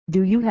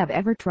Do you have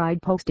ever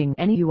tried posting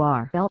any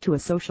URL to a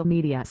social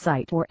media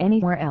site or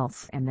anywhere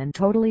else and then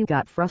totally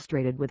got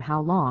frustrated with how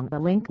long the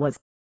link was?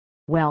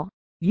 Well,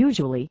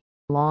 usually,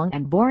 long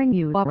and boring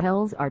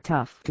URLs are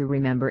tough to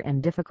remember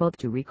and difficult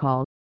to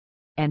recall.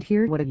 And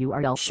here's what a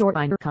URL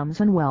shortener comes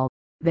in well.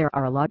 There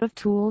are a lot of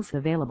tools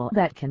available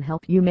that can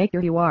help you make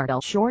your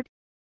URL short.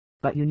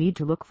 But you need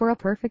to look for a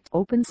perfect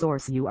open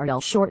source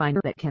URL shortener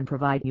that can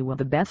provide you with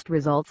the best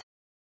results.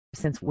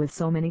 Since with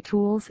so many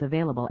tools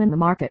available in the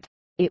market,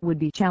 it would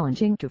be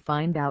challenging to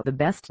find out the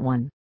best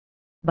one.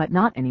 But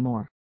not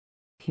anymore.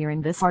 Here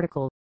in this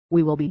article,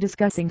 we will be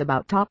discussing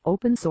about top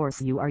open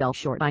source URL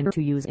shortener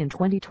to use in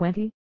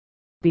 2020.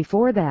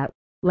 Before that,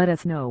 let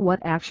us know what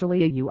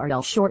actually a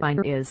URL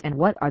shortener is and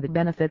what are the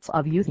benefits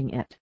of using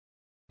it.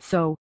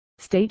 So,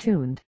 stay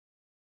tuned.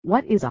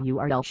 What is a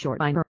URL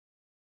shortener?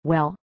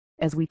 Well,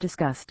 as we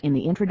discussed in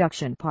the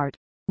introduction part,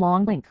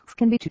 long links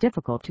can be too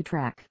difficult to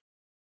track.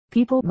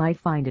 People might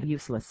find it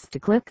useless to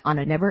click on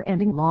a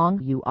never-ending long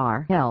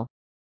URL.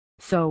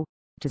 So,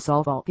 to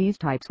solve all these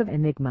types of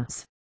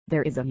enigmas,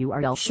 there is a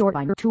URL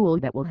shortener tool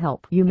that will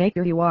help you make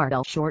your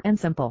URL short and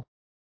simple.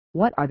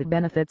 What are the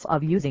benefits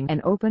of using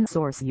an open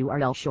source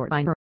URL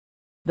shortener?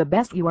 The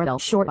best URL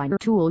shortener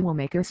tool will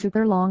make your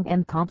super long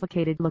and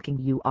complicated looking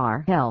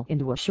URL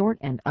into a short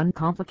and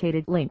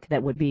uncomplicated link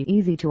that would be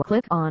easy to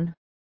click on.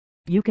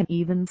 You can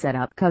even set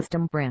up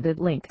custom branded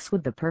links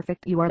with the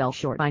perfect URL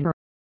shortener.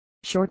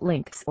 Short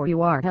links or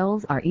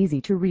URLs are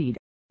easy to read,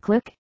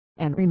 click,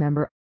 and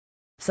remember.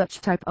 Such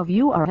type of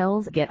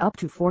URLs get up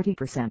to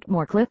 40%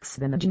 more clicks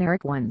than the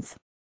generic ones.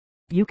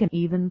 You can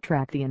even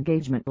track the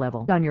engagement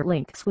level on your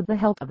links with the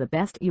help of the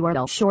best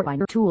URL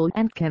shortener tool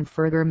and can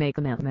further make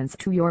amendments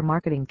to your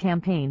marketing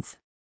campaigns.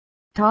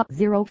 Top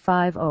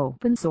 05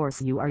 Open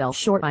Source URL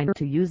Shortener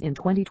to use in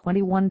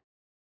 2021.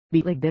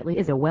 Bitly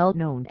is a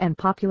well-known and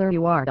popular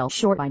URL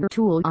shortener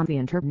tool on the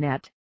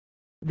internet.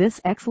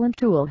 This excellent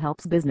tool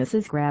helps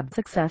businesses grab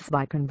success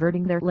by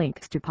converting their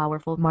links to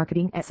powerful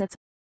marketing assets.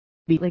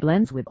 Bitly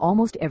blends with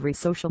almost every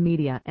social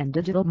media and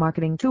digital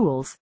marketing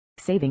tools,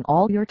 saving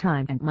all your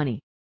time and money.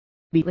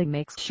 Bitly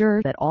makes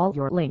sure that all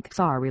your links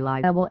are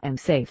reliable and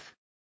safe.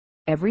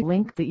 Every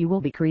link that you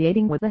will be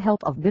creating with the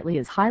help of Bitly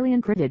is highly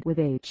encrypted with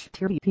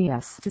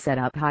HTTPS to set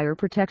up higher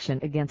protection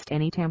against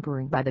any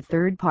tampering by the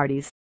third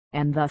parties,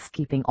 and thus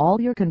keeping all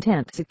your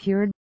content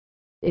secured.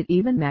 It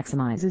even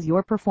maximizes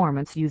your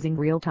performance using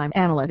real-time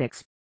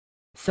analytics.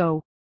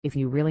 So, if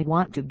you really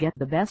want to get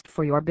the best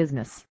for your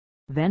business,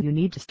 then you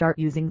need to start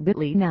using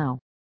Bitly now.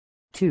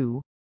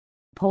 2.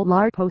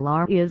 Polar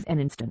is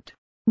an instant,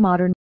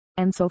 modern,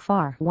 and so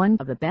far one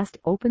of the best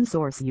open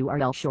source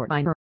URL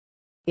shortener.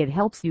 It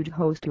helps you to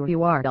host your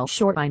URL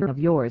shortener of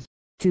yours,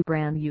 to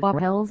brand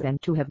URLs and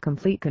to have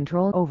complete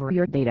control over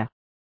your data.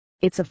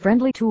 It's a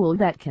friendly tool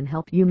that can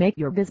help you make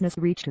your business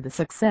reach to the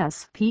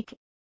success peak.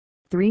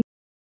 3.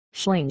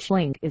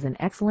 Shling is an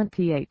excellent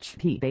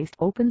PHP-based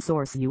open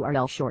source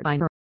URL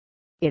shortener.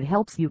 It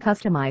helps you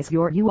customize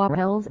your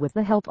URLs with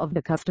the help of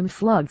the custom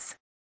slugs.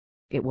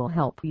 It will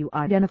help you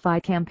identify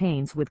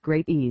campaigns with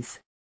great ease.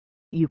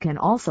 You can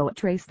also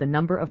trace the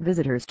number of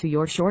visitors to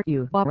your short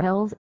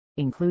URLs,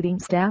 including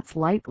stats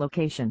like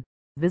location,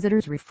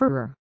 visitors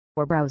referrer,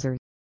 or browser.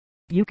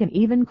 You can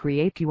even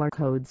create QR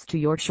codes to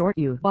your short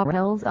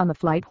URLs on the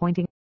fly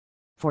pointing.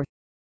 4.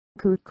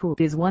 Coot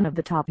is one of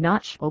the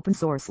top-notch open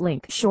source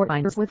link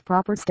shorteners with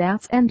proper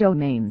stats and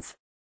domains.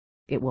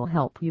 It will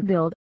help you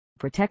build,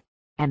 protect,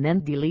 and then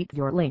delete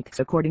your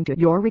links according to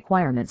your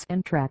requirements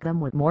and track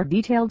them with more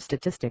detailed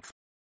statistics.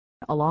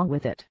 Along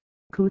with it,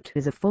 Coot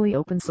is a fully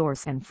open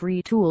source and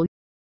free tool,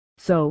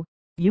 so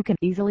you can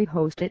easily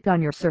host it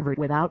on your server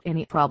without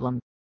any problem.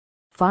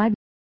 5.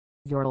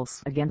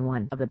 Yourls, again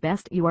one of the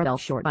best URL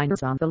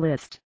shorteners on the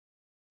list.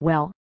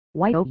 Well,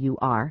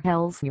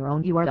 YOURLs, your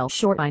own URL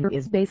shortener,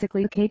 is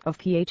basically a cake of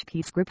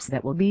PHP scripts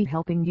that will be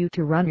helping you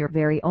to run your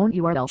very own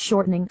URL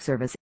shortening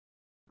service.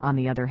 On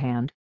the other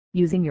hand,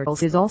 using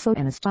Yourls is also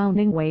an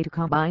astounding way to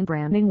combine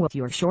branding with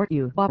your short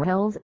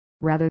URLs,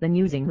 rather than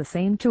using the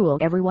same tool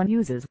everyone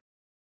uses.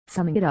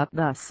 Summing it up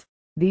thus,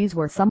 these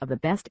were some of the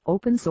best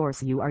open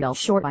source URL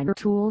shortener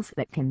tools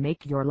that can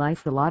make your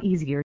life a lot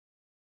easier.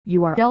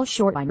 URL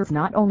shorteners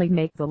not only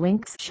make the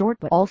links short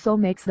but also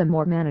makes them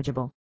more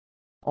manageable.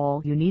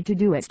 All you need to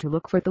do is to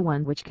look for the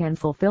one which can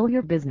fulfill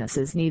your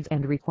business's needs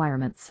and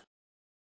requirements.